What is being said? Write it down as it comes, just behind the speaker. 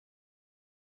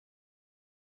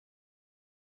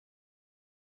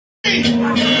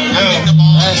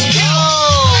Let's go.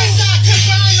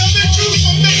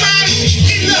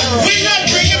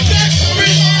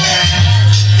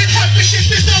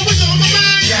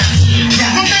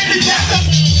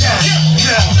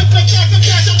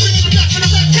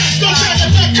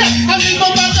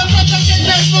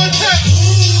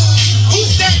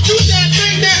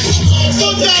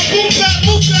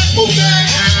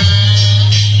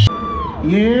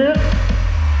 Yeah.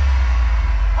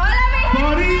 Hola, mi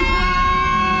Party.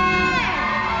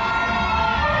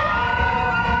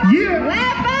 Yeah.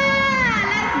 Wepa,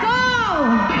 let's go.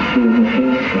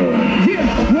 Yeah.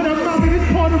 When I'm out in this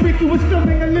Puerto Rico, was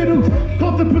filming a little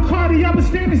off the Bacardi. I was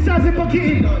standing sizing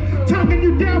bucket, talking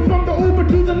you down from the Uber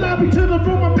to the lobby to the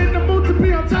room. I'm in the mood to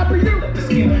be on top of you.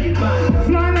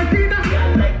 Flying Latina.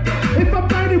 If I'm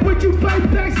fighting with you,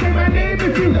 fight back. Say my name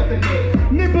if you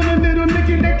nibble a little,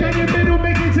 licking that kind of middle,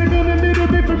 make it tingle a little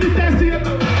bit from your fascia.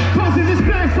 Causing this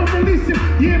blast from releasing.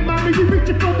 Yeah, mommy, you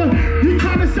reaching for the. You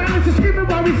kind of silence and screaming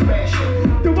while we smash.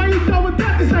 The way you throw it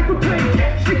back is like we're playing.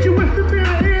 Get you with the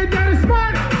mirror, air that is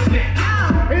smart.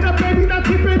 And up, baby, now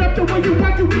keep it up the way you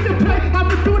want. You in the play.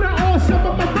 I'ma do that all some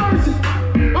of my verses.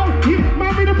 Oh, yeah,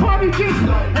 mommy, the party just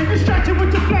ain't distracted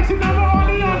with your flexing. Now we're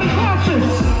only on the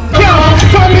conference. Yo,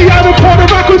 finally out of Puerto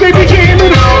Rico, they be getting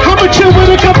it. I'ma chill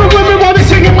with a couple women while they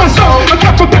singing my song. I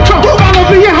got from the control, follow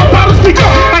me and how bottles be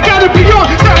gone. I gotta be on,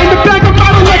 not in the bag of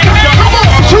bottle like a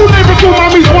two lyrical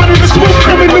mommies wanted to smoke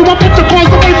criminal. I put the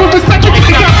balls away from the second,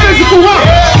 they got physical up.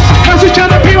 Now she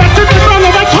trying to be my sister,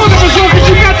 I told her as long as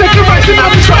you got that device and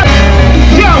I'll be trying.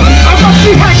 Yo, I must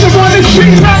be hacking on this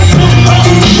street like,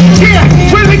 yeah,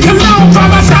 really cologne by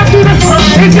my side through the,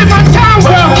 is it my town?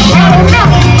 Well, I don't know.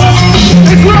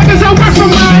 As long as I work for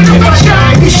mine, I'm not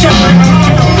shy, you shine.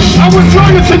 I was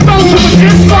loyal to those who would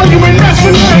disloyal you and that's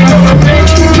for me.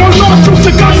 No lawsuits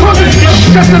or guns for me.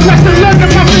 Just a lesson learned in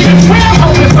my fingers. Where I'm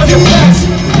hoping for your best.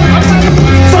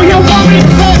 So you want me?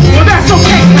 Well, that's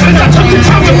okay. Cause I took the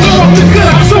time to blow up the good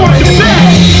I saw in the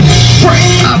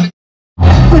bag.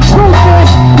 The truth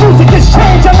is, music has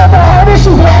changed. I never had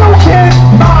issues with new kids.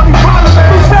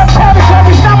 These rap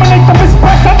categories nominate them as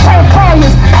best. I'm time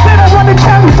priors. They don't want to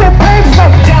challenge their pains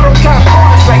like y'all don't got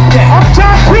bars like that. I'm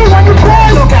John P. when you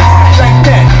boys don't got hot like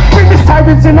that. Bring the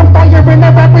sirens and I'm firing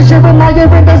the rappers you're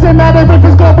admiring. Doesn't matter if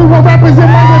it's global or rappers in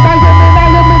my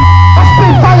environment. I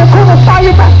spit fire, cool the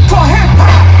fireman. For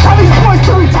hip-hop, tell these boys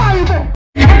to retirement.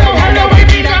 Hello, hello,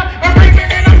 Anita. I'm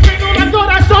breaking and I'm single. I thought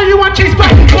I saw you on Chase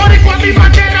Back. Bought it for me, my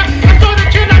dinner. I saw the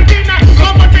kid on dinner.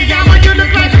 Como te llama, you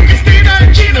look like a Christina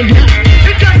and Gina.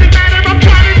 It doesn't matter, I'm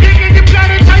trying to dig in your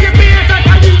blood and tell your beers like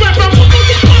how you rep them.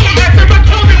 After I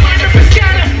told him, find up a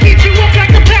scatter. Eat you up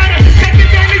like a platter. Take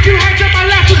advantage, you had your my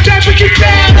last was dead, but you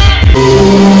dead.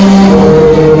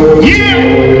 Yeah.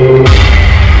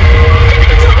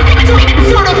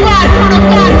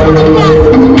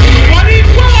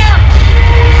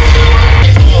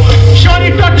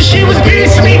 Shorty thought that she was being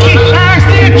sneaky. I asked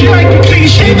her if you like to clean.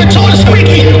 She even told her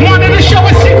squeaky. Wanted to show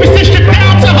her secrets and stripped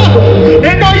down to her.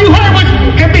 And all you heard was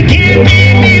and began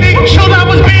being needed. Showed I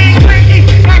was being sneaky.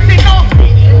 Acting off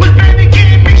was bad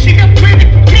again. Make she got pretty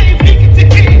from getting leaking to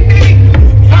getting me.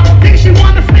 I don't think she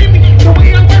wanna free me. The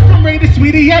way I went from Ray to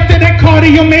Sweetie. After that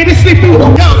cardio made it sleepy.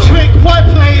 Yo, trick, what,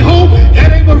 play who?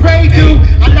 That ain't what Ray do.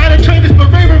 I'm not a trainer, but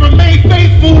Ray will remain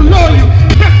faithful, loyal.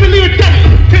 Definitely a death.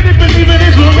 Couldn't believe it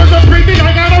as long as I'm breathing.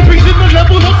 I got a reason to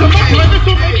level up to my brother,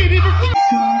 so make it even fun.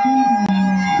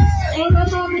 Hola,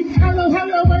 mommy. Hello,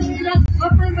 hello, Anita.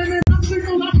 I'm bringing it. I'm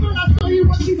single. I thought I saw you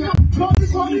on TV.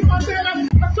 Call me my dad. I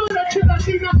saw that kid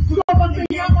Latina. Como te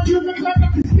llama, you look like a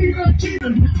Christina and Gina.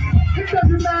 It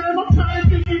doesn't matter. I'm trying to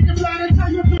think in your bladder.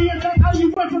 Tell you being like how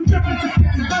you went from tripping to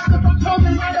scatter. After my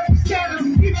clothing right up to scatter.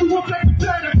 Eat you up like a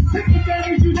platter. Take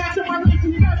advantage, you had to my life.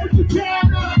 You got what you can.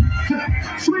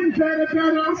 Swing better,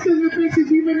 I'm still in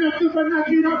bitches, even after I knock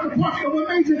it out the park, so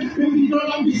amazing. Baby girl,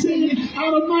 I'll be singing,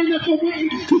 I don't mind that for waiting,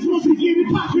 cause once we get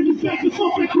it poppin', it's back and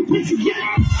forth like a bitch again.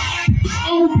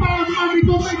 Oh, my mommy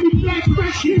gon' make me black,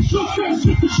 fresh, hit so fresh,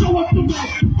 just to show up the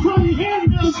rest. Curly hair,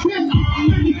 nails, dress, I'll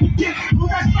let me forget. Oh,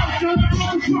 that's not good,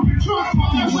 I'm smoking trust for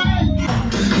that way.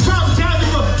 Top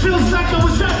caliber, feels like I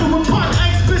was rapping with part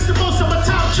explicit, most of my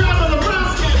top travel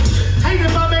around. Hated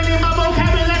my many, my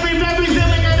vocabulary,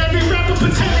 representing at every rapper,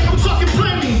 pretending I'm talking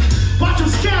plenty. Watch them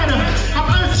scatter, I'm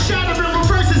earth shattering,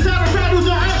 reverses out of rattles,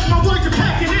 I earth, my words are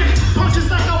packing in. Punches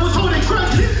like I was holding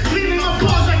crutches, leaning on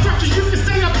bars like crutches. You can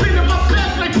say I've been in my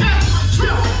back like that.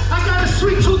 Yo, I got a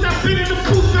sweet tooth, I've been in the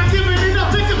booth, not giving it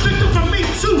up, make a victim from me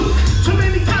too. Too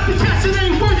many copycats, it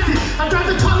ain't worth it. I'd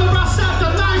rather color outside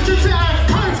the lines than to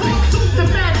act perfect.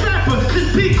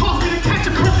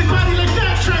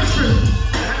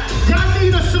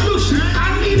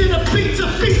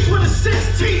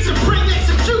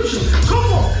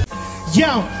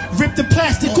 Rip the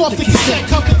plastic off the cassette,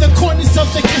 cover the corners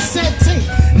of the cassette tape.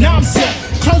 Now I'm set.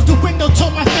 Close the window,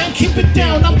 told my fam keep it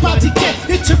down. I'm about to get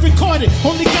it to record it.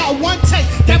 Only got one take,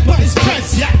 that button's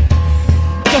pressed. Yeah.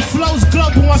 The flow's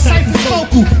global on Cypher's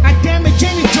vocal. I damage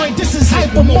any joint, this is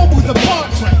hypermobile, the bar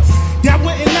crack. That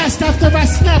wouldn't last after I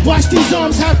snap. Watch these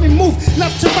arms have me move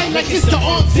left to right like it's the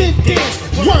Arm Fit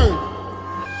dance. Word.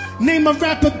 Name a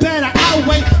rapper better, I'll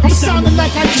wait. I'm sounding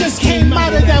like I just came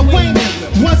out of that wing.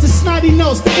 Was a snotty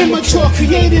nose, immature,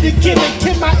 created a gimmick.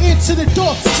 Hit my ear to the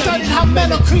door, studied how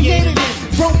metal created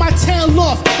it. Broke my tail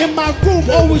off, in my room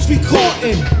always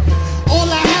recording. All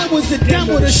I had was a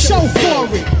demo to show for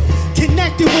it.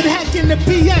 Connected with hacking the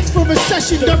BX for a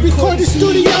session. The recording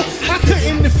studio, I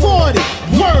couldn't afford it.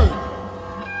 Word.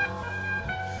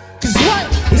 Cause what?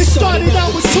 It started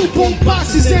out with 2 boom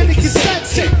boxes and a cassette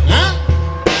tape, huh?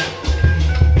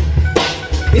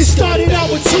 It started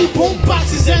out with 2 boom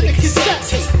boxes and a cassette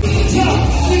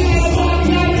tape.